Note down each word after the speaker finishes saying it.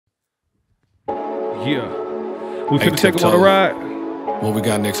Yeah. We finna take them on a ride. What we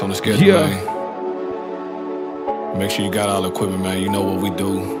got next on the schedule, man? Make sure you got all the equipment, man. You know what we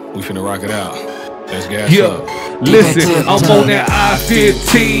do. We finna rock it out. Let's gas up. Listen, I'm on that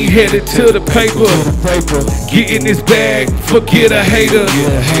I-15, headed to the paper. Getting this bag, forget a hater.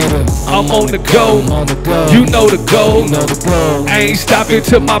 I'm on the go, you know the goal. I ain't stopping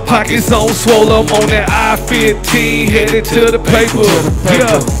till my pockets on swole. I'm on that I-15, headed to the paper.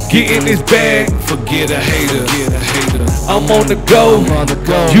 Yeah, getting this bag, forget a hater. I'm on the go,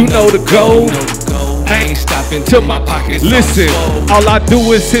 you know the goal. I ain't stopping till my pockets. Listen, all I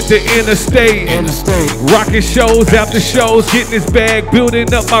do is hit the interstate. Rocking shows after shows, getting this bag,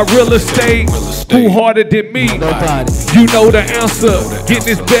 building up my real estate. Who harder than me? Nobody. You know the answer. Getting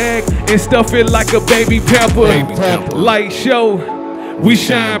this bag and stuff it like a baby pamper. Light show, we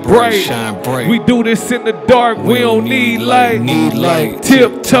shine bright. We do this in the dark, we don't need light.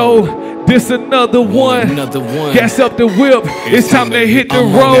 Tiptoe. This another one. Gas up the whip. It's time to hit the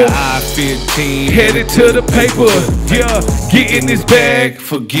road. I-15 headed to the paper. Yeah, getting this bag.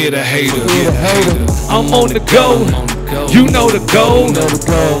 Forget a hater. I'm on the go. You know the goal.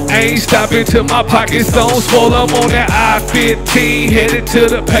 I ain't stopping till my pockets on swole. I'm on that I-15 headed to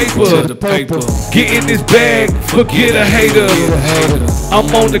the paper. Getting this bag. Forget a hater.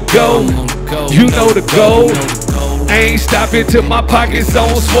 I'm on the go. You know the goal. I ain't stopping till my pockets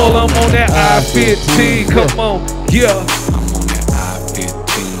on swole. I'm on that I-15, come on, yeah. I'm on that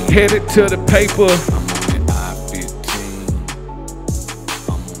I-15. Headed to the paper. I'm on that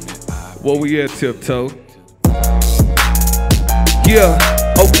I-15. Where we at, Tiptoe? Yeah,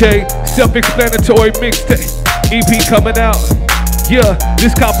 okay, self-explanatory mixtape. EP coming out. Yeah,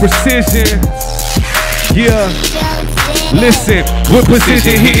 this called Precision. Yeah, listen, with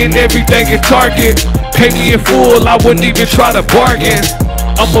precision hitting everything at target. Pay me in full, I wouldn't even try to bargain.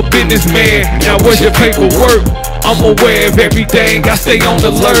 I'm a businessman, now where's your paperwork? I'm aware of everything, I stay on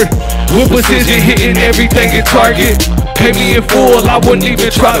alert. With precision hitting everything at target. Pay me in full, I wouldn't even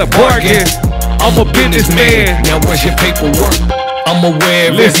try to bargain. I'm a businessman, now where's your paperwork? I'm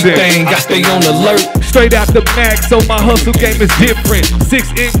aware of everything, I stay on alert. Straight out the max, so my hustle game is different.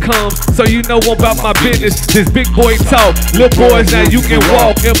 6 incomes, so you know about my business. This big boy talk, little boys now you can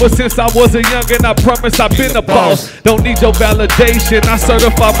walk. Ever since I was a youngin', I promise I've been a boss. Don't need your validation, I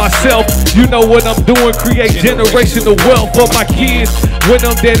certify myself. You know what I'm doing, create generational wealth for my kids. When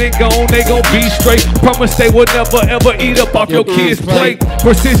I'm dead and gone, they gon' be straight. Promise they will never ever eat up off your kids' plate.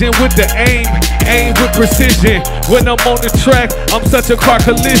 Precision with the aim with precision. When I'm on the track, I'm such a car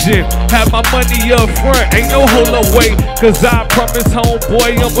collision. Have my money up front, ain't no hold up wait. Cause I promise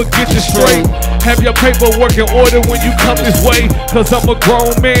homeboy, I'ma get you straight. Have your paperwork in order when you come this way. Cause I'm a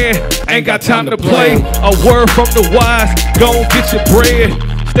grown man, ain't got time to play. A word from the wise, gon' get your bread.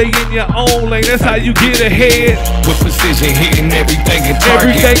 Stay in your own lane, that's how you get ahead. With precision, hitting everything in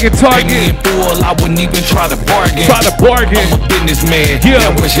target. Pay me in full, I wouldn't even try to bargain. I'm a businessman, now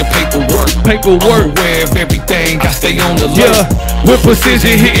where's your paperwork? I'm aware of everything, I stay on the alert. With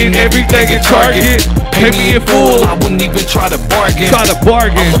precision, hitting everything in target. Pay me in full, I wouldn't even try to bargain. I'm a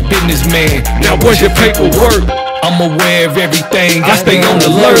businessman, now where's your paperwork? I'm aware of everything, I stay on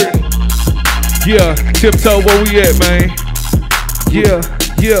the alert. Yeah, Tiptoe, where we at, man? Yeah,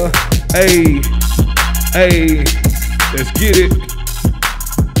 ayy, let's get it.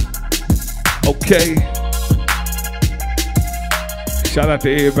 Okay. Shout out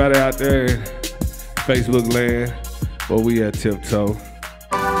to everybody out there in Facebook land. Where we at, Tiptoe?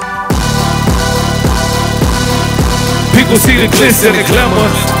 People see the glitz and the glamour,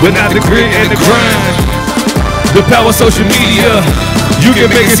 but not the grit and the grind. The power of social media. You can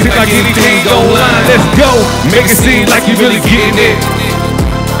make it seem like anything online. Let's go. Make it seem like you really getting it.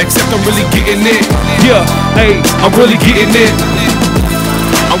 Except I'm really getting it. Yeah, hey, I'm really getting it.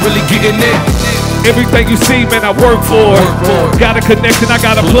 I'm really getting it. Everything you see, man, I work for. Got a connection, I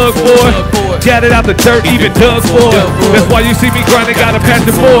got a plug for. Got it out the dirt, even dug for. That's why you see me grinding, got a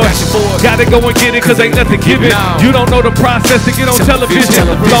passion for. Gotta go and get it, cause ain't nothing given. You don't know the process to get on television.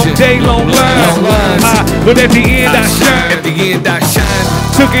 Long day, long line. But at the end, I shine.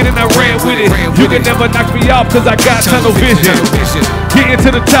 Took it and I ran with it. You can never knock me off, cause I got tunnel vision. Getting to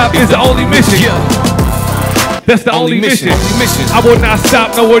the top is the only mission. That's the only mission. I will not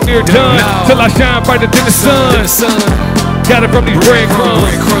stop, nowhere near done, till I shine brighter than the sun. Got it from these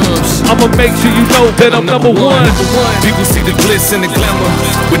breadcrumbs. I'ma make sure you know that I'm number one. People see the glitz and the glamour,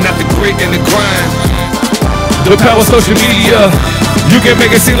 but not the grit and the grind. The power of social media. You can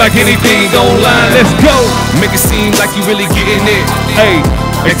make it seem like anything online. Let's go. Make it seem like you really getting it. Hey,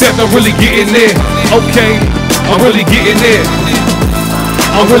 except I'm really getting it. Okay, I'm really getting it.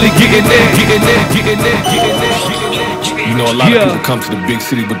 I'm really getting there, getting there, getting there, getting there. You know, a lot of people come to the big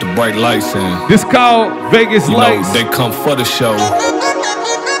city with the bright lights, and this called Vegas Lights. They come for the show,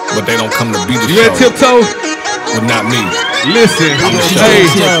 but they don't come to be the show. You ready, Tiptoe? But not me. Listen, hey,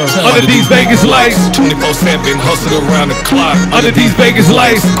 under these Vegas lights, 24/7, hustled around the clock. Under these Vegas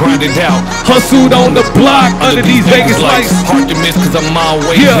lights, grinded out, hustled on the block. Under these Vegas lights, hard to miss 'cause I'm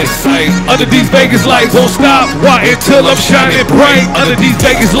always in sight. Under these Vegas lights, won't stop, why until I'm shining bright. Under these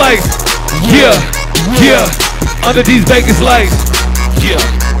Vegas lights, yeah. Under these Vegas lights, yeah.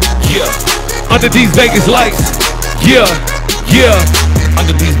 Under these Vegas lights, yeah.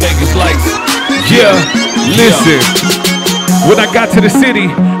 Under these Vegas lights, yeah. Listen. When I got to the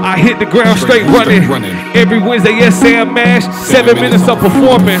city, I hit the ground straight running. Every Wednesday, SM Mash, 7 minutes of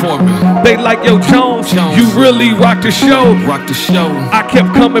performing. They like, yo, Jones, you really rock the show. I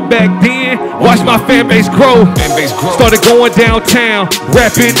kept coming back then, watched my fan base grow. Started going downtown,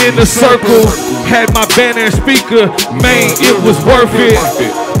 rapping in the circle. Had my banner and speaker, man, it was worth it.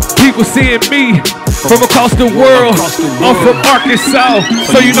 People seeing me from across the world. I'm from Arkansas,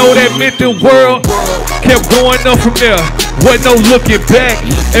 so you know that meant the world. Kept going up from there, wasn't no looking back.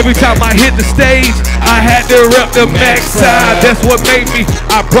 Every time I hit the stage, I had to rep the max side. That's what made me,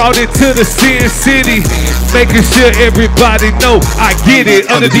 I brought it to the Sin City, making sure everybody know I get it.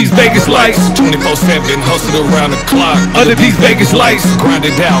 Under these Vegas lights, 24/7, hustled around the clock. Under these Vegas lights,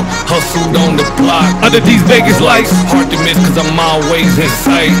 grinded out, hustled on the block. Under these Vegas lights, hard to miss 'cause I'm always in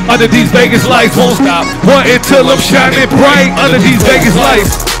sight. Under these Vegas lights, won't stop, what until I'm shining bright. Under these Vegas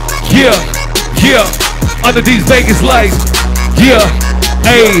lights, yeah. Under these Vegas lights, yeah.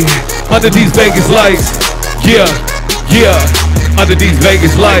 Ayy, under these Vegas lights, yeah. Under these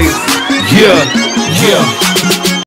Vegas lights, yeah.